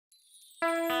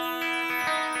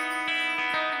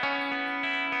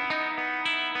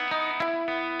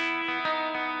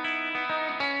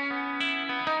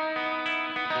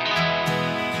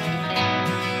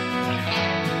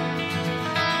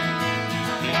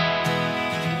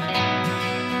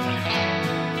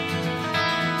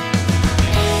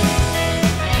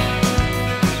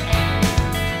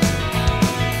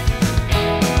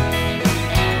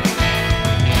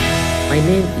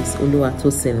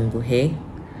Oluwatosin Nguhe.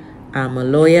 I'm a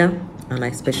lawyer and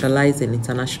I specialize in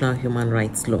international human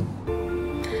rights law.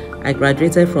 I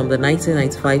graduated from the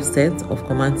 1995 set of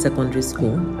Command Secondary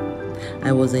School.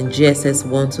 I was in GSS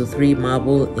 1 to 3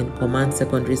 Marble in Command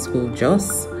Secondary School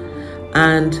Jos,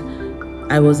 and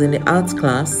I was in the arts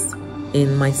class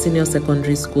in my senior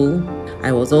secondary school.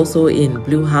 I was also in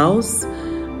Blue House,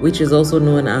 which is also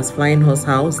known as Flying Horse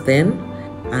House then,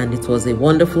 and it was a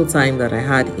wonderful time that I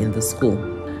had in the school.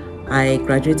 I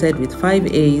graduated with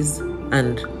 5 A's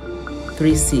and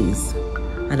 3 C's,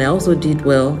 and I also did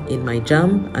well in my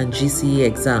JAMB and GCE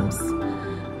exams.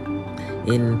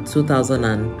 In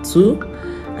 2002,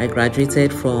 I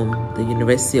graduated from the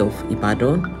University of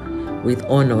Ibadan with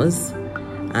honors,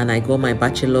 and I got my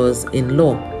bachelor's in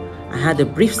law. I had a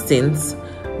brief stint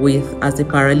as a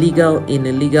paralegal in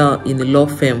a law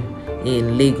firm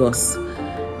in Lagos.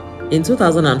 In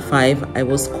 2005, I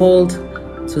was called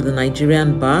to the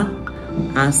Nigerian bar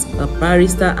as a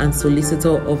barrister and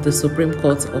solicitor of the Supreme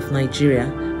Court of Nigeria,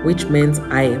 which meant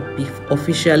I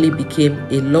officially became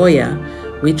a lawyer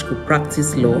which could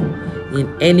practice law in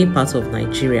any part of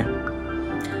Nigeria.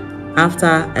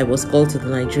 After I was called to the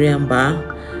Nigerian bar,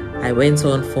 I went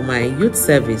on for my youth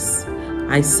service.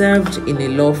 I served in a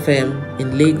law firm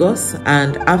in Lagos,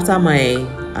 and after my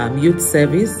youth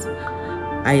service,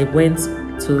 I went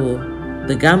to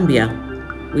the Gambia,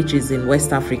 which is in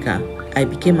West Africa. I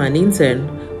became an intern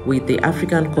with the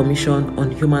African Commission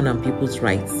on Human and People's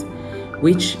Rights,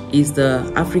 which is the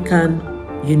African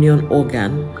Union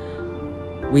organ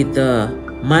with the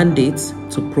mandate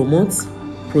to promote,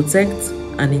 protect,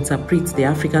 and interpret the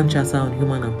African Charter on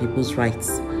Human and People's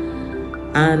Rights.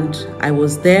 And I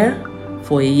was there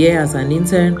for a year as an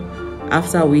intern,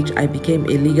 after which I became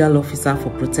a legal officer for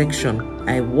protection.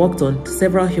 I worked on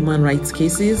several human rights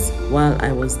cases while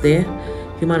I was there,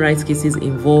 human rights cases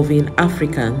involving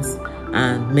Africans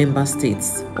and member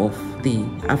states of the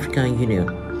African Union.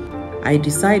 I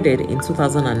decided in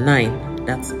 2009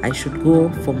 that I should go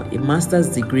for a master's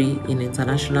degree in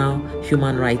international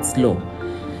human rights law,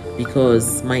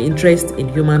 because my interest in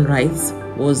human rights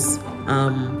was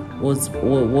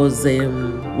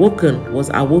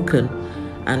awoken,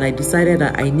 and I decided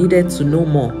that I needed to know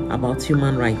more about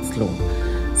human rights law.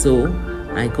 So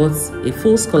I got a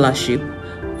full scholarship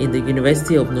in the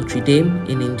University of Notre Dame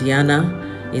in Indiana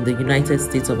in the United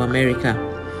States of America,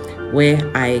 where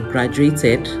I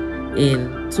graduated in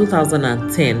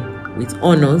 2010 with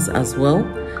honors as well,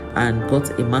 and got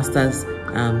a master's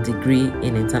degree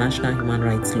in international human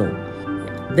rights law.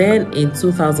 Then in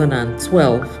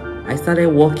 2012, I started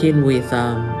working with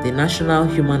the National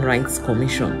Human Rights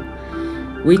Commission,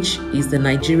 which is the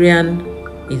Nigerian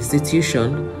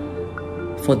institution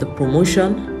for the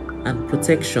promotion and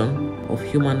protection of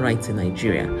human rights in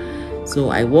Nigeria.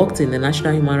 So I worked in the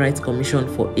National Human Rights Commission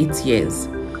for 8 years.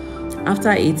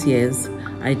 After 8 years,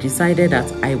 I decided that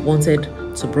I wanted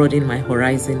to broaden my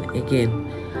horizon again.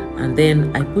 And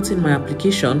then I put in my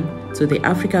application to the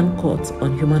African Court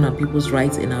on Human and People's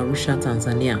Rights in Arusha,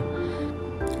 Tanzania.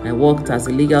 I worked as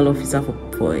a legal officer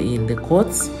in the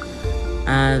courts,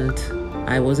 and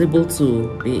I was able to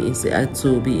be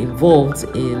involved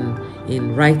in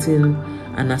writing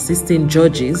and assisting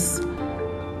judges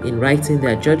in writing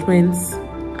their judgments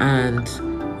and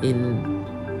in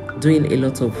doing a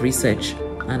lot of research.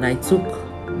 And I took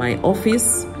my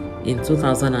office in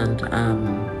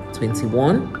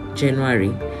 2021,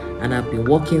 January, and I've been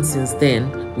working since then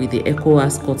with the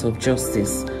ECOWAS Court of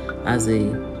Justice as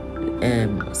a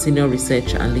senior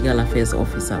research and legal affairs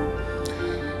officer.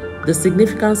 The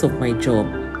significance of my job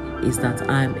is that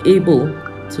I'm able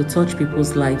to touch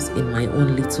people's lives in my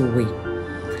own little way.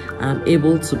 I'm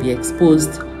able to be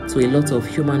exposed to a lot of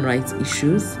human rights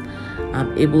issues.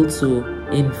 I'm able to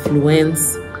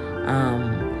influence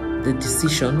the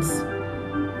decisions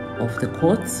of the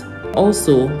courts.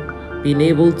 Also, being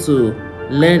able to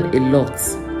learn a lot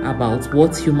about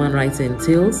what human rights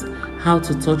entails, how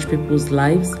to touch people's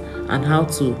lives, and how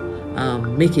to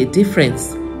make a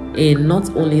difference in not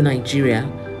only Nigeria,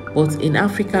 but in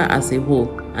Africa as a whole,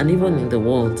 and even in the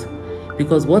world.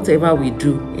 Because whatever we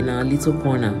do in our little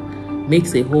corner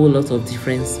makes a whole lot of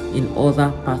difference in other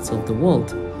parts of the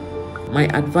world. My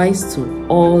advice to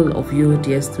all of you,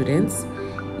 dear students,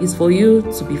 is for you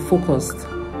to be focused,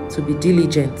 to be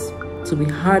diligent, to be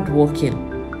hardworking,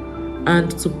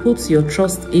 and to put your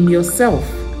trust in yourself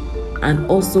and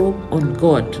also on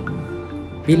God.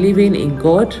 Believing in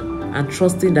God and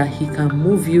trusting that He can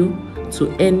move you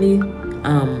to any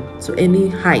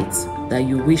height that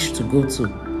you wish to go to,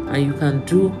 and you can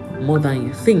do more than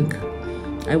you think.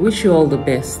 I wish you all the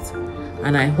best,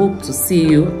 and I hope to see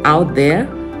you out there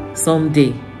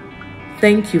someday.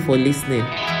 Thank you for listening.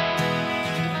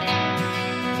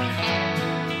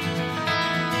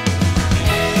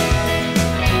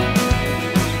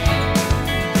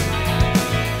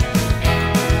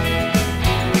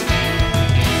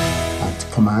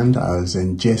 Command, I was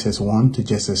in GSS 1 to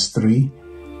GSS 3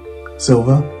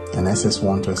 Silver and SS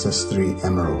 1 to SS 3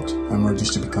 Emerald. Emerald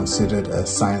used to be considered a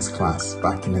science class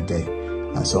back in the day,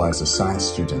 and so I was a science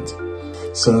student.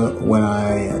 So when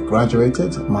I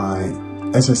graduated, my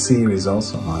SSC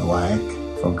results, or my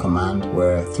WAEC from Command,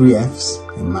 were 3 Fs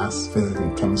in Maths, Physics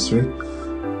and Chemistry,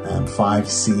 and 5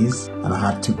 Cs, and I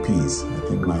had 2 Ps. I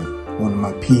think one of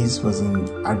my Ps was in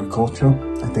Agriculture.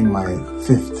 I think my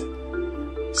 5th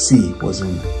C was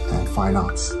in Fine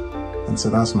Arts. And so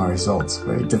that's my results.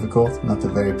 Very difficult, not a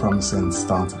very promising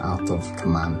start out of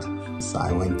Command. So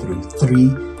I went through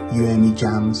 3 UME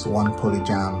jams, 1 poly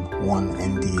jam, 1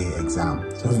 NDA exam.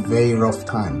 So a very rough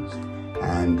time.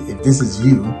 And if this is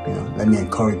you, let me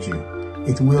encourage you.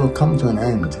 It will come to an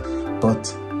end,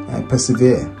 but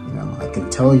persevere. I can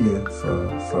tell you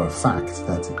for a fact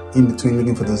that in between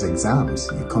looking for those exams,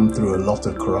 you come through a lot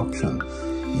of corruption.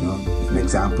 An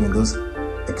example in those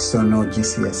external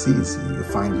GCSEs, you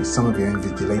find some of your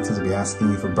invigilators will be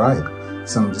asking you for bribe.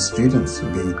 Some of the students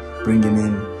will be bringing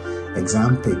in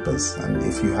exam papers, and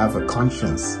if you have a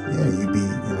conscience, you'll be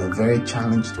in a very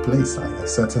challenged place. I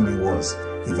certainly was,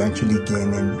 eventually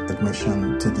gaining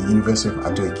admission to the University of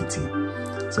Ado-Ekiti.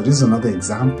 So this is another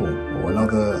example or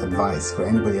another advice for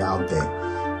anybody out there.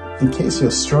 In case you're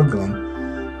struggling,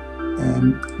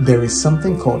 there is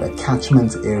something called a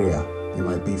catchment area. You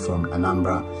might be from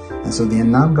Anambra, and so the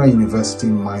Anambra University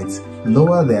might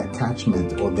lower their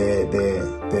catchment or their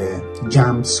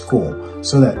JAM score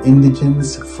so that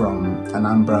indigents from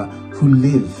Anambra who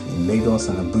live in Lagos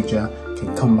and Abuja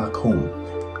can come back home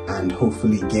and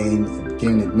hopefully gain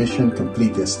admission,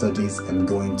 complete their studies, and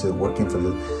go into working for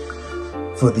the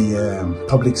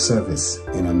public service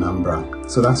in Anambra.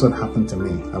 So that's what happened to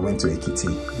me. I went to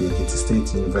Ekiti. The Ekiti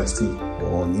State University,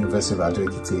 or University of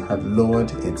Ado-Ekiti, had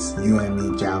lowered its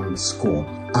UME JAM score.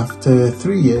 After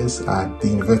 3 years at the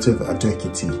University of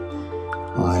Ado-Ekiti,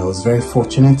 I was very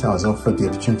fortunate. I was offered the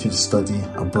opportunity to study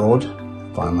abroad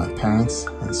by my parents,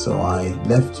 and so I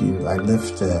left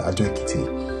Ado-Ekiti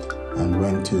and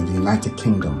went to the United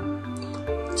Kingdom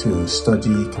to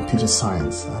study computer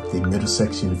science at the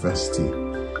Middlesex University.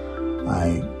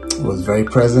 I was very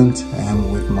present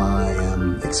with my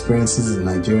experiences in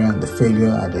Nigeria and the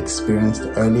failure I'd experienced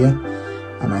earlier,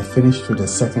 and I finished with a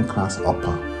 2nd class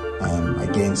upper. I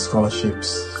gained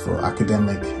scholarships for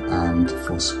academic and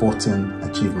for sporting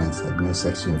achievements at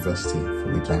Middlesex University,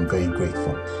 for which I'm very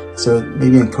grateful. So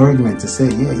maybe encouragement to say,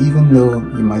 even though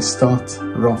you might start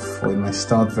rough or you might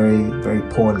start very, very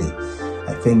poorly,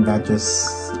 I think that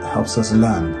just helps us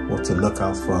learn what to look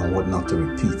out for and what not to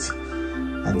repeat.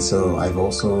 And so I've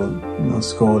also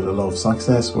scored a lot of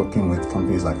success working with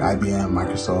companies like IBM,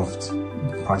 Microsoft,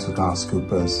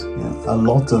 PricewaterhouseCoopers, a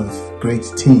lot of great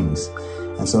teams.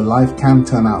 And so life can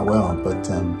turn out well, but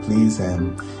please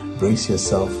brace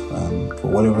yourself for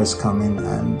whatever is coming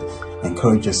and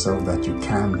encourage yourself that you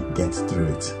can get through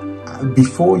it.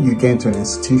 Before you get into an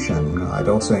institution, I'd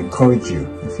also encourage you,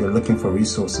 if you're looking for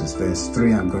resources, there's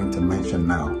 3 I'm going to mention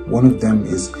now. One of them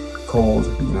is called,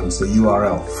 it's the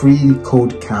URL,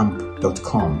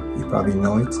 freecodecamp.com. You probably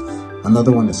know it.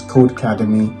 Another one is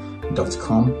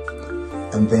codecademy.com.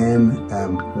 And then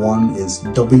one is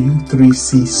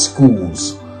W3C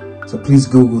Schools. So please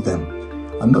Google them.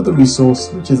 Another resource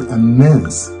which is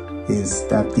immense is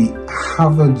that the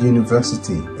Harvard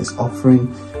University is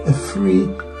offering a free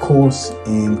course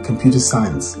in computer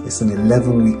science. It's an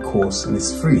 11-week course and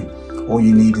it's free. All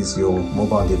you need is your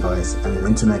mobile device and an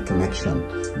internet connection.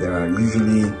 There are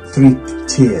usually 3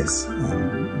 tiers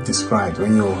described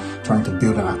when you're trying to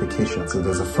build an application. So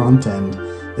there's a front end,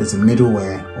 there's a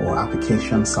middleware or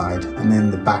application side, and then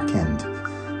the back end.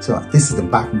 So this is the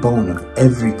backbone of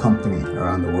every company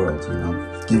around the world.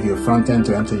 Give you a front end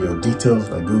to enter your details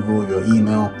like Google, your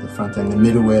email, the front end, the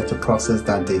middleware to process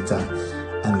that data,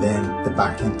 and then the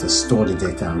back end to store the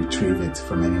data and retrieve it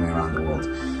from anywhere around the world.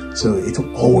 So it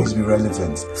will always be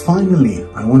relevant. Finally,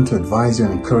 I want to advise you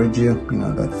and encourage you,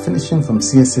 that finishing from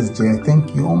CSSJ, I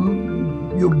think your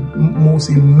most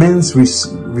immense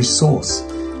resource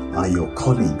are your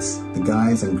colleagues, the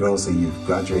guys and girls that you've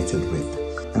graduated with.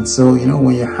 And so,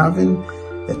 when you're having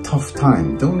a tough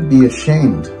time, don't be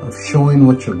ashamed of showing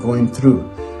what you're going through,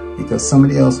 because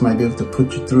somebody else might be able to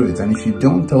put you through it. And if you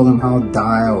don't tell them how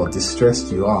dire or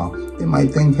distressed you are, they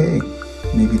might think, hey,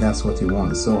 maybe that's what you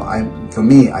want. So for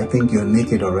me, I think you're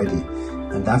naked already.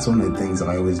 And that's one of the things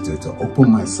I always do, to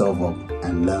open myself up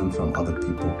and learn from other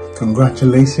people.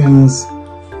 Congratulations,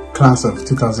 class of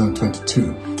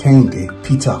 2022. Kehinde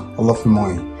Peter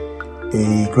Olofimoy,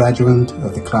 a graduate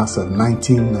of the class of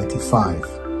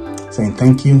 1995, saying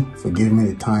thank you for giving me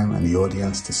the time and the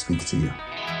audience to speak to you.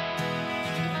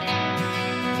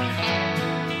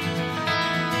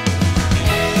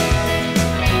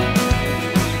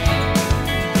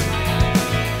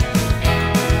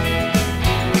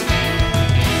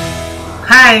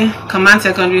 Hi, Command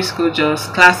Secondary School Jos,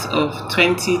 class of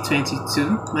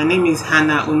 2022. My name is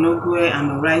Hannah Onogwe. I'm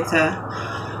a writer.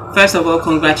 First of all,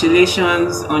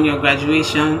 congratulations on your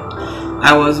graduation.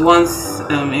 I was once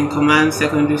in Command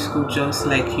Secondary School Jos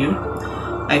like you.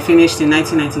 I finished in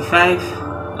 1995.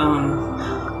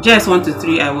 JS 1 to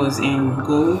 3 I was in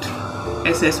gold.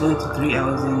 SS 1 to 3 I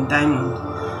was in diamond.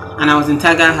 And I was in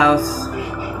Tiger House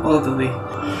all the way.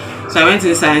 So I went to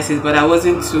the sciences, but I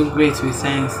wasn't too great with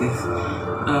sciences.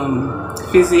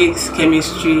 Physics,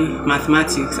 chemistry,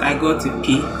 mathematics, I got a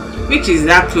P, which is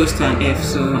that close to an F,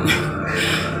 so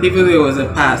even though it was a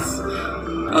pass.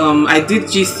 I did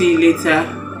GC later,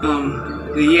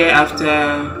 the year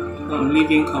after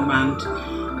leaving command,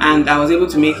 and I was able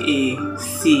to make a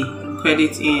C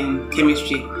credit in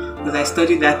chemistry because I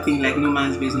studied that thing like no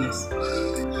man's business.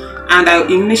 And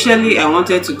initially I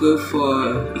wanted to go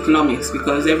for economics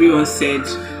because everyone said,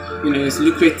 you know, it's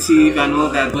lucrative and all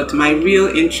that, but my real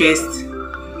interest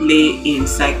lay in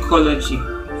psychology.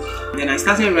 Then I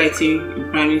started writing in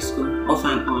primary school, off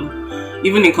and on.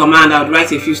 Even in command, I would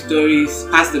write a few stories,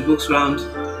 pass the books round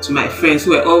to my friends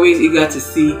who were always eager to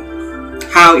see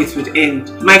how it would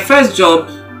end. My first job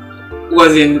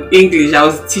was in English. I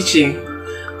was teaching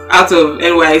out of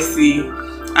NYC.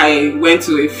 I went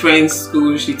to a friend's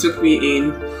school. She took me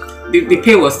in. The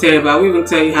pay was terrible. I won't even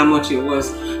tell you how much it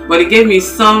was. But it gave me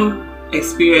some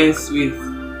experience with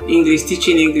English,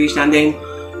 teaching English, and then,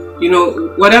 you know,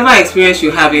 whatever experience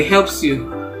you have, it helps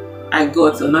you. I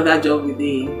got another job with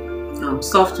a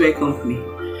software company,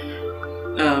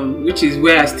 which is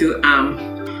where I still am.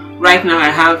 Right now I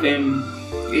have a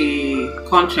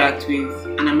contract with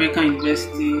an American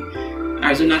university,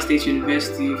 Arizona State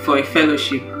University, for a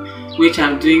fellowship, which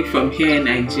I'm doing from here in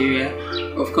Nigeria.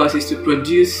 Of course, is to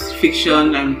produce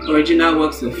fiction and original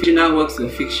works of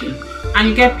fiction, and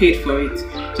you get paid for it.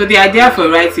 So the idea for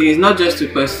writing is not just to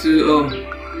pursue,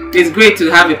 it's great to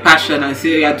have a passion and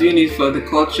say you're doing it for the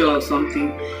culture or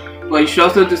something, but you should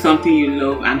also do something you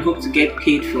love and hope to get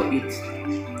paid for it.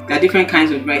 There are different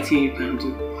kinds of writing you can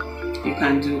do. You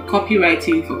can do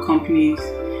copywriting for companies,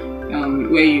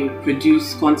 where you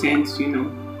produce content, you know,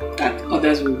 that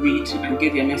others will read and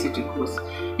get their message across.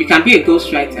 You can be a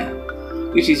ghostwriter,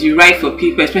 which is you write for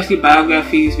people, especially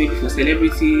biographies, maybe for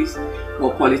celebrities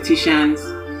or politicians.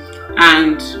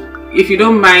 And if you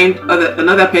don't mind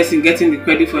another person getting the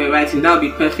credit for your writing, that would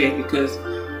be perfect because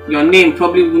your name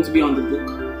probably won't be on the book,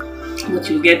 but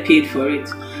you'll get paid for it.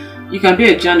 You can be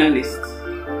a journalist,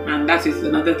 and that is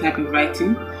another type of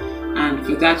writing. And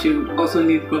for that, you also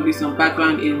need probably some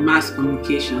background in mass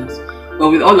communications. But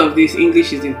with all of this,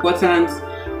 English is important,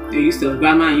 the use of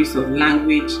grammar, use of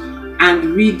language, and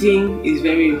reading is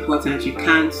very important. You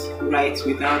can't write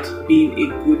without being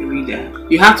a good reader.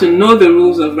 You have to know the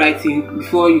rules of writing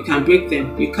before you can break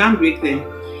them. You can't break them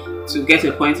to get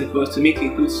a point across, to make a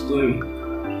good story.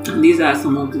 And these are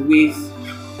some of the ways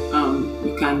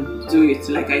you can do it.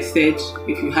 Like I said,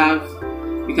 you can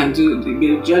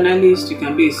be a journalist, you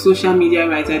can be a social media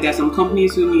writer. There are some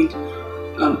companies who need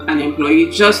an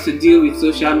employee just to deal with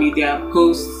social media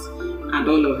posts and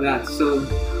all of that, so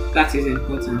that is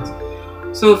important.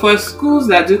 So for schools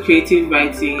that do creative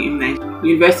writing in Nigeria,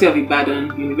 University of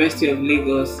Ibadan, University of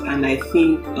Lagos, and I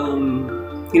think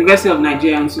University of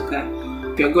Nigeria Nsukka,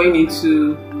 if you're going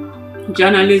into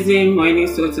journalism or any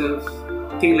sort of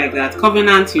thing like that,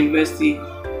 Covenant University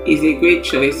is a great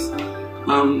choice.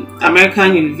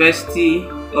 American University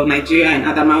of Nigeria in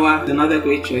Adamawa is another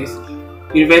great choice.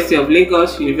 University of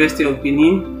Lagos, University of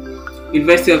Benin,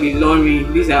 University of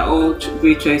Ilorin, these are all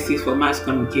great choices for mass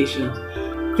communication.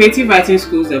 Creative writing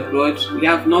schools abroad, we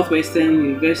have Northwestern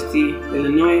University,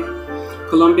 Illinois,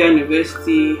 Columbia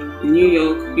University, New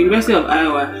York. University of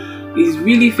Iowa is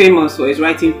really famous for its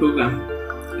writing program.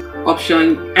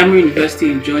 Option, Emory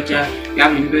University in Georgia, we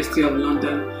have University of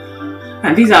London.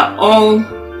 And these are all,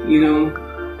 you know,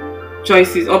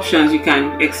 choices, options you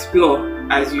can explore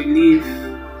as you leave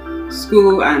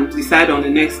school and decide on the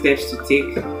next steps to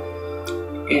take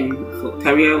for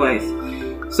career-wise.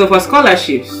 So for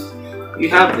scholarships, you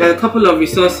have a couple of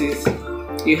resources.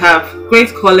 You have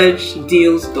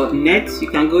greatcollegedeals.net. You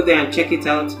can go there and check it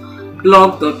out.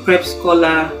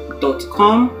 Blog.prepscholar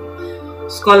schooljos.com,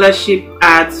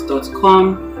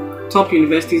 scholarshipads.com,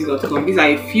 topuniversities.com. These are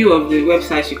a few of the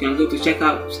websites you can go to check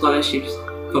out scholarships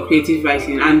for creative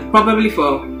writing, and probably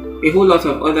for a whole lot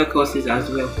of other courses as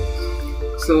well.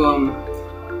 So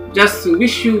just to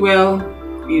wish you well,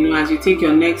 as you take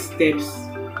your next steps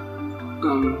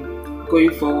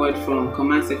going forward from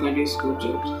Command Secondary School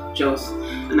Jos,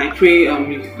 and I pray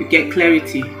you get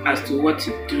clarity as to what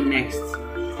to do next.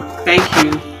 Thank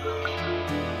you.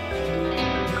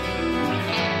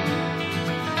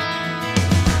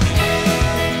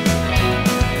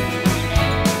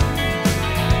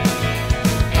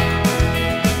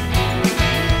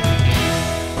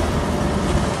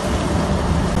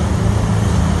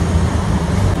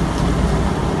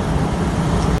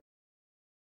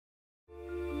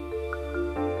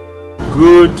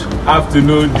 Good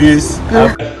afternoon,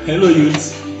 Hello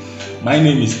youths, my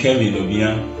name is Kevin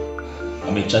Obian.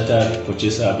 I'm a chartered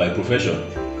purchaser by profession.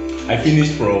 I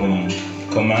finished from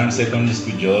Command Secondary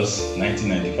School Jos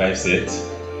 1995 set,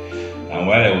 and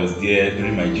while I was there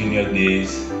during my junior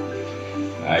days,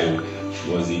 I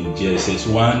was in JSS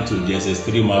 1 to JSS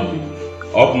 3 Mabu,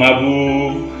 up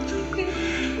Mabu.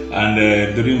 And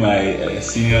during my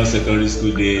senior secondary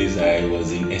school days, I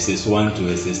was in SS1 to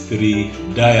SS3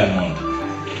 Diamond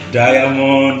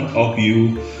up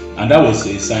you, and that was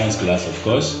a science class, of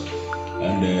course.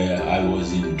 And I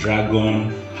was in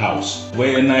Dragon House.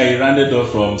 When I rounded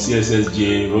off from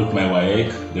CSSJ, wrote my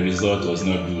WAEC, the result was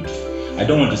not good. I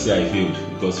don't want to say I failed,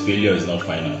 because failure is not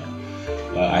final.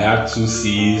 I had 2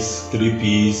 C's, 3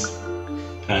 P's,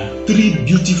 and 3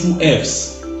 beautiful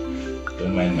F's.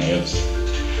 Don't mind my F's.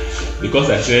 Because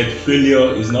I said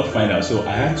failure is not final, so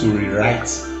I had to rewrite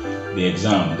the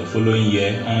exam the following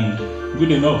year, and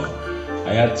good enough.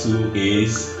 I had 2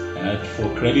 A's, I had 4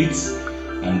 credits,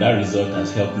 and that result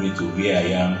has helped me to where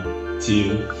I am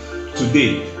till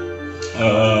today.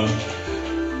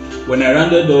 When I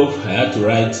rounded off, I had to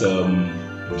write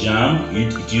JAM.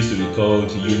 It used to be called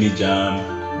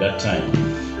UniJam that time,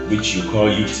 which you call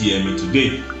UTME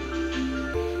today.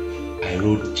 I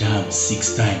wrote JAM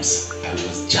 6 times. I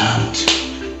was jammed.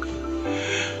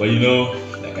 But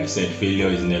like I said, failure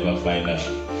is never final,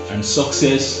 and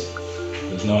success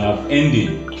does not have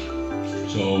ending.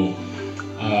 So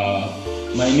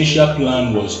my initial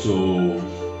plan was to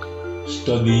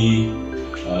study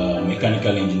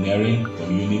mechanical engineering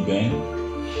from UniBen.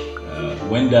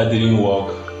 When that didn't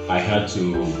work, I had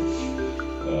to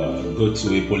go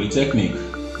to a polytechnic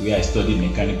where I studied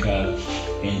mechanical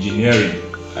engineering.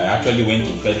 I actually went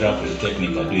to Federal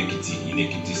Polytechnic at Ekiti in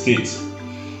Ekiti State.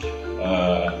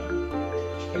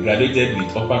 I graduated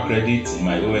with upper credit in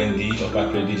my OND, upper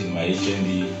credit in my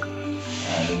HND,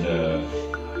 and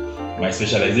my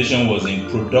specialization was in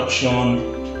production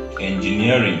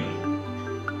engineering.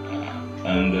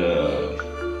 And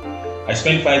I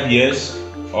spent 5 years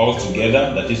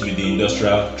altogether, that is with the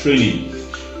industrial training.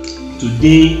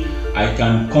 Today, I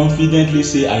can confidently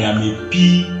say I am a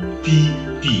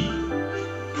PPP.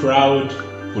 Proud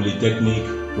Polytechnic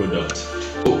product.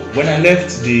 So when I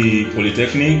left the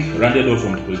Polytechnic, rounded off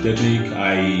from the Polytechnic,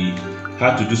 I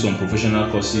had to do some professional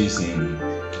courses in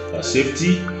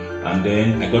safety, and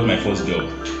then I got my first job.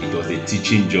 It was a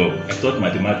teaching job. I taught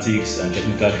mathematics and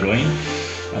technical drawing,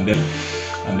 and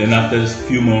then after a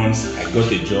few months, I got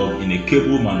a job in a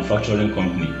cable manufacturing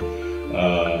company.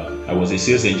 I was a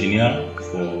sales engineer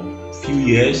for a few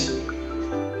years.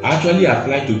 I actually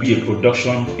applied to be a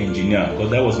production engineer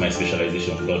because that was my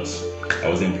specialization, but I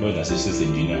was employed as a sales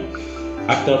engineer.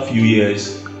 After a few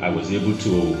years, I was able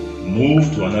to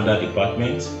move to another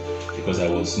department, because I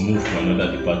was moved to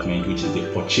another department, which is the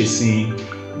purchasing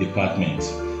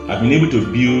department. I've been able to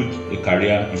build a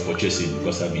career in purchasing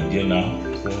because I've been there now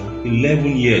for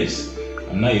 11 years.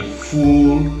 I'm now a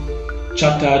full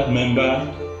chartered member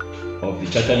of the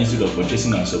Chartered Institute of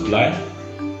Purchasing and Supply,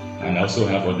 and I also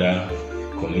have other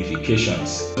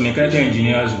qualifications. Mechanical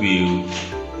engineers will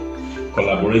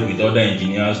collaborate with other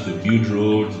engineers to build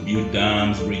roads, build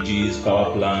dams, bridges,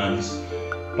 power plants,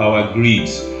 power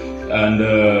grids. And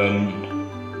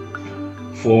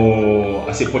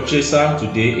as a purchaser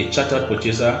today, a chartered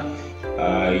purchaser,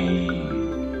 I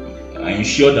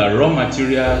ensure that raw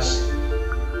materials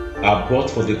are bought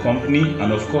for the company,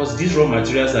 and of course these raw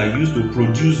materials are used to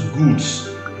produce goods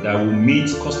that will meet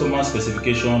customer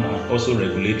specification and also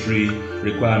regulatory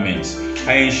requirements.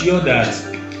 I ensure that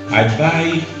I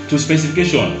buy to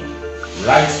specification,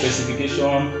 right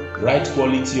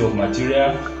quality of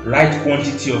material, right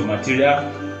quantity of material,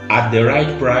 at the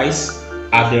right price,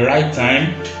 at the right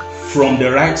time, from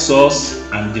the right source,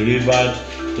 and delivered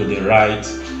to the right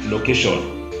location.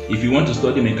 If you want to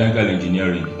study mechanical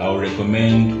engineering, I would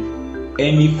recommend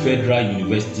any federal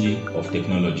university of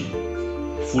technology.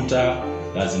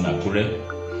 FUTA, that's in Akure.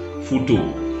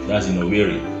 FUTO, that's in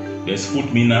Owerri. There's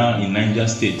FUTMINA in Niger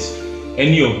State.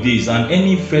 Any of these, and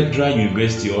any federal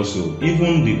university also,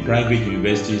 even the private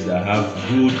universities that have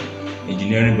good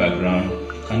engineering background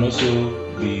can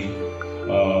also be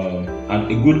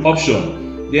a good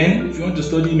option. Then, if you want to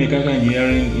study mechanical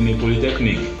engineering in a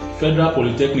polytechnic, Federal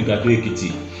Polytechnic at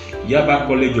Ekiti, Yaba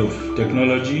College of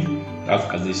Technology,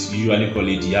 as they usually call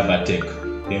it, Yaba Tech.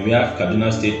 Then we have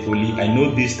Kaduna State Poly. I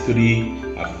know these three,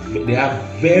 they have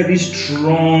very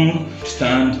strong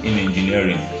stand in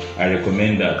engineering. I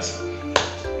recommend that.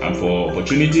 And for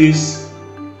opportunities,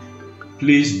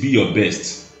 please be your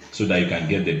best so that you can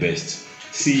get the best.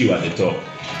 See you at the top.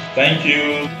 Thank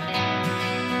you.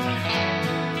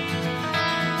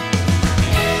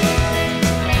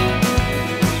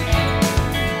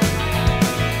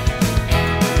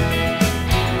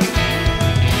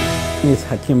 It's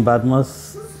Hakim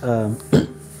Badmus.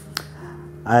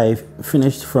 I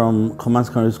finished from Command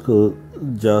Secondary School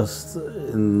just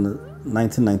in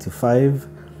 1995.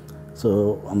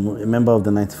 So I'm a member of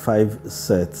the 95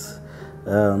 set.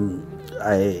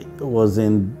 I was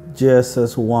in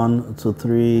GSS 1 to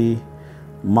 3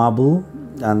 Marble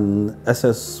and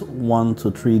SS 1 to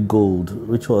 3 Gold,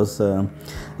 which was a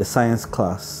science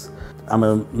class. I'm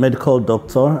a medical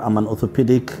doctor. I'm an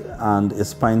orthopedic and a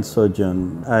spine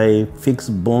surgeon. I fix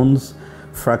bones,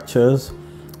 fractures.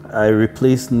 I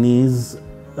replace knees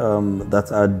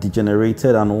that are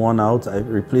degenerated and worn out. I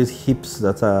replace hips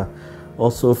that are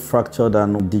also fractured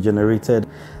and degenerated,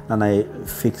 and I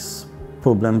fix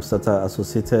problems that are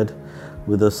associated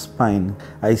with the spine.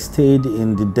 I stayed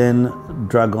in the then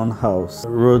Dragon House,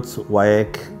 wrote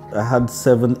WAEC. I had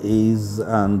 7 A's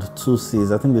and 2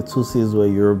 C's. I think the 2 C's were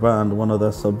Yoruba and one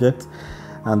other subject,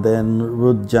 and then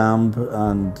wrote JAMB,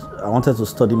 and I wanted to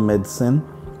study medicine.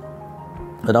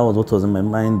 But that was what was in my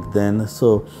mind then.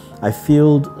 So I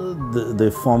filled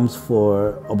the forms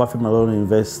for Obafemi Awolowo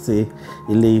University,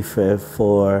 Ile-Ife,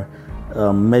 for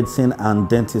medicine and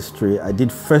dentistry. I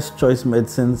did first choice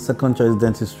medicine, second choice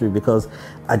dentistry, because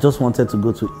I just wanted to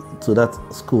go to that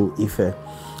school, Ife.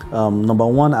 Number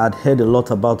one, I'd heard a lot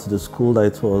about the school, that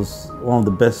it was one of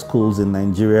the best schools in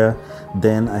Nigeria.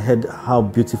 Then I heard how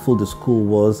beautiful the school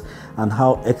was and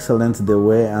how excellent they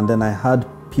were. And then I had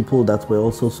people that were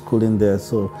also schooling there.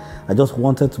 So I just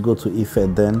wanted to go to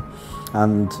Ife then.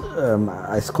 And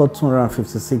I scored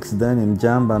 256 then in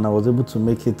JAMB, and I was able to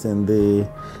make it in the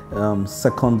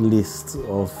second list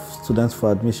of students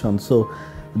for admission. So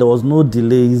there was no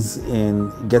delays in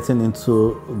getting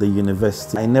into the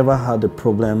university. I never had a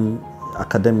problem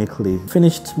academically.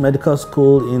 Finished medical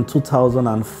school in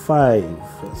 2005.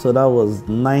 So that was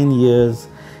 9 years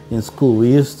in school.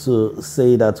 We used to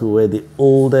say that we were the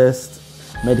oldest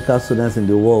medical students in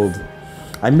the world.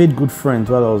 I made good friends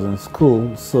while I was in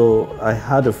school. So I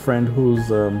had a friend whose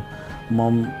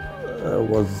mom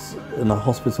was in a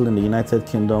hospital in the United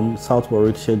Kingdom, South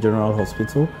Warwickshire General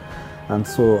Hospital. And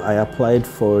so I applied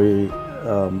for an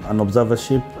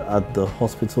observership at the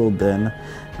hospital then,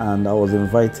 and I was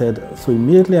invited. So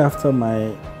immediately after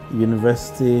my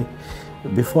university,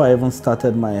 before I even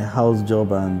started my house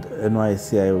job and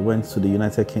NYSC, I went to the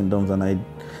United Kingdom and I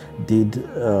did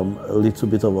a little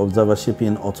bit of observership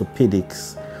in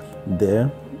orthopedics there.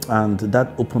 And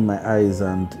that opened my eyes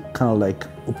and kind of like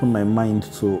opened my mind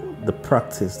to the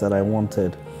practice that I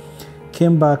wanted.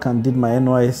 Came back and did my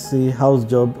NYSC house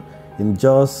job in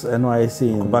Jos, NYSC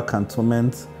in Kuba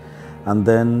Cantonment, and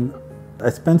then I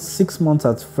spent 6 months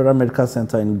at Federal Medical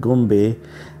Center in Gombe,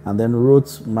 and then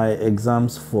wrote my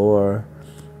exams for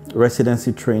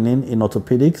residency training in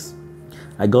orthopedics.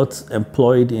 I got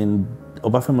employed in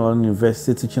Obafemi Awolowo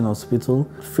University Teaching Hospital,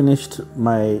 finished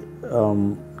my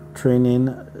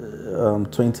training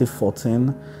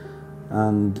 2014,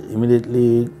 and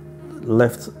immediately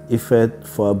left Ife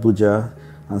for Abuja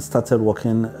and started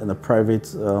working in a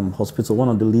private hospital, one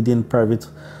of the leading private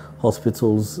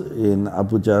hospitals in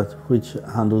Abuja, which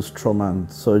handles trauma and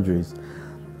surgeries.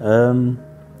 And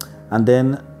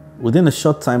then within a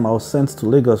short time, I was sent to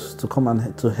Lagos to come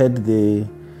and to head the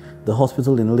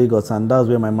hospital in Lagos, and that's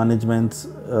where my management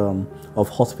of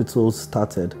hospitals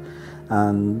started.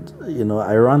 And you know,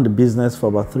 I ran the business for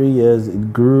about 3 years.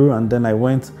 It grew, and then I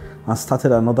went and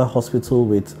started another hospital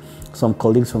with some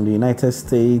colleagues from the United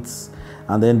States.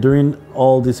 And then during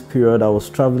all this period, I was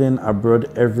traveling abroad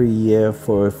every year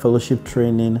for a fellowship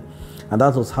training, and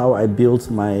that was how I built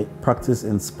my practice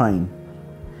in spine.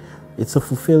 It's a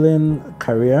fulfilling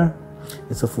career.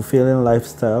 It's a fulfilling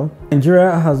lifestyle.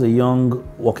 Nigeria has a young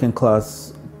working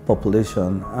class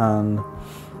population, and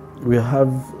we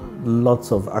have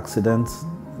lots of accidents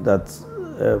that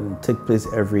take place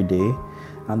every day.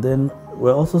 And then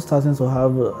we're also starting to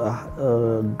have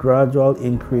a gradual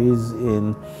increase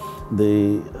in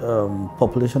the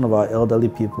population of our elderly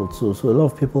people too. So a lot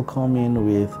of people come in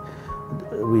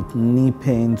with knee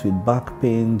pains, with back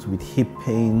pains, with hip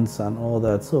pains and all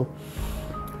that. So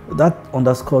that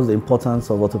underscores the importance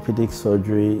of orthopedic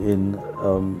surgery in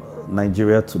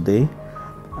Nigeria today.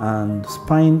 And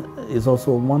spine is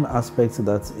also one aspect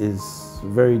that is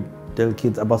very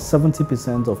delicate. About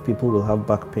 70% of people will have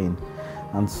back pain.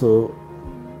 And so,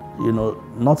 you know,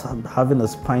 not having a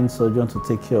spine surgeon to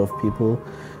take care of people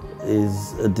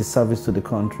is a disservice to the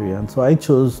country. And so I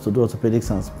chose to do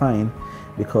orthopedics and spine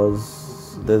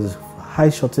because there's high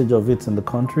shortage of it in the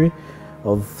country,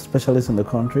 of specialists in the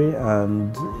country,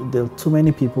 and there are too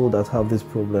many people that have these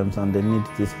problems and they need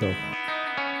this help.